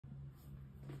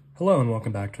Hello and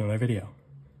welcome back to another video.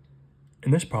 In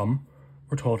this problem,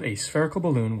 we're told a spherical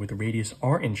balloon with a radius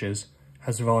r inches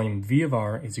has a volume v of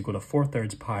r is equal to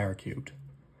 4/3 pi r cubed.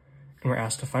 And we're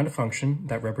asked to find a function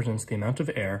that represents the amount of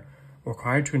air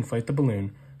required to inflate the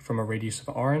balloon from a radius of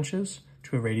r inches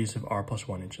to a radius of r plus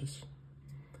 1 inches.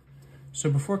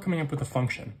 So before coming up with a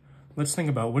function, let's think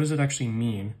about what does it actually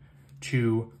mean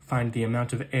to find the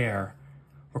amount of air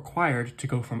required to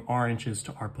go from r inches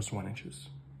to r plus 1 inches.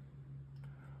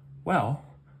 Well,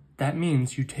 that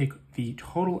means you take the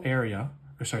total area,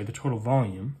 the total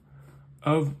volume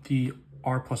of the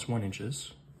r plus 1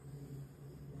 inches,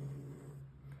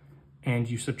 and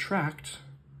you subtract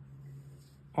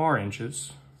r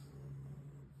inches,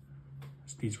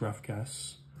 these rough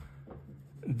guesses.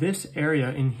 This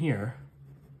area in here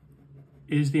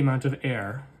is the amount of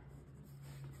air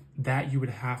that you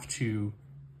would have to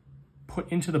put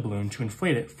into the balloon to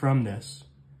inflate it from this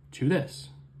to this.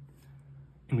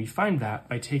 And we find that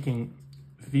by taking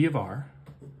v of r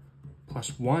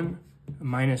plus 1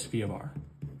 minus v of r,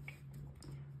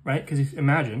 right? Because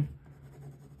imagine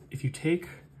if you take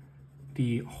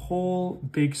the whole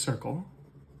big circle,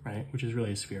 right, which is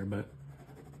really a sphere, but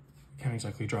you can't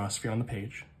exactly draw a sphere on the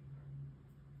page,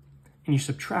 and you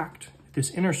subtract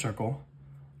this inner circle,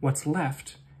 what's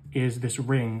left is this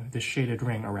ring, this shaded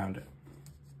ring around it.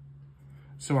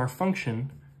 So our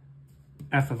function,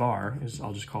 f of r, is,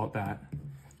 I'll just call it that,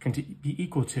 can be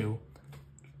equal to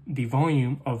the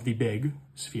volume of the big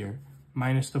sphere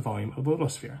minus the volume of the little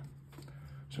sphere.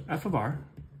 So f of r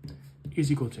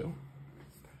is equal to,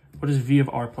 what is v of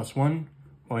r plus 1?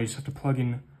 Well, you just have to plug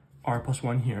in r plus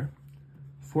 1 here.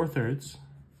 4/3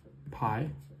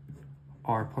 pi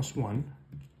r plus 1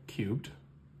 cubed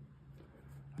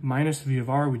minus v of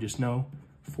r, we just know,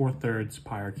 4/3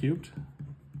 pi r cubed.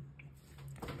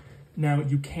 Now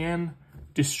you can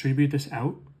distribute this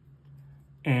out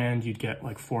and you'd get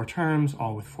like 4 terms,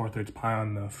 all with 4/3 pi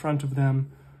on the front of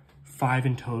them, 5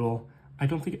 in total. I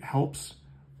don't think it helps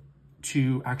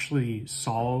to actually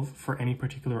solve for any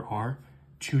particular r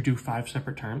to do 5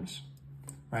 separate terms,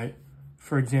 right?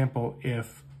 For example,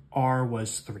 if r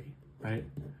was 3, right?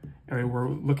 We're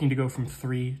looking to go from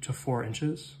 3 to 4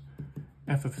 inches.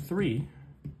 F of 3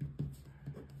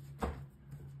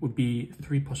 would be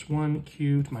 3 plus 1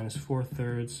 cubed minus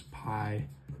 4/3 pi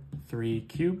 3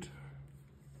 cubed.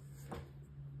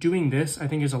 Doing this, I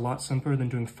think, is a lot simpler than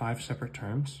doing 5 separate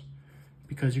terms,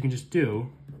 because you can just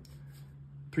do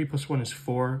 3 plus 1 is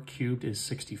 4, cubed is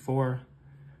 64.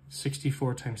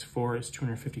 64 times 4 is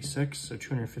 256, so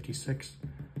 256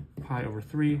 pi over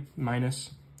 3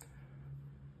 minus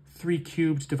 3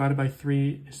 cubed divided by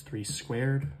 3 is 3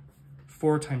 squared.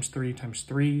 4 times 3 times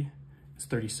 3 is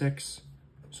 36,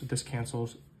 so this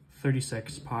cancels,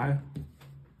 36 pi.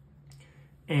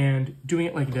 And doing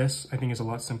it like this, I think, is a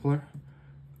lot simpler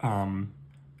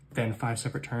than 5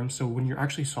 separate terms. So when you're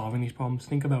actually solving these problems,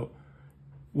 think about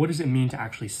what does it mean to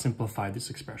actually simplify this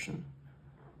expression?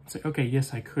 Say, okay,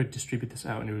 yes, I could distribute this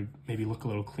out and it would maybe look a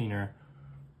little cleaner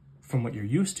from what you're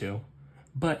used to,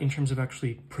 but in terms of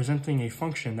actually presenting a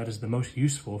function that is the most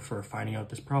useful for finding out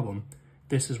this problem,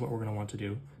 this is what we're gonna want to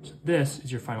do. So this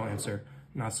is your final answer,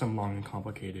 not some long and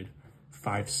complicated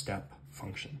 5-step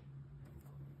function.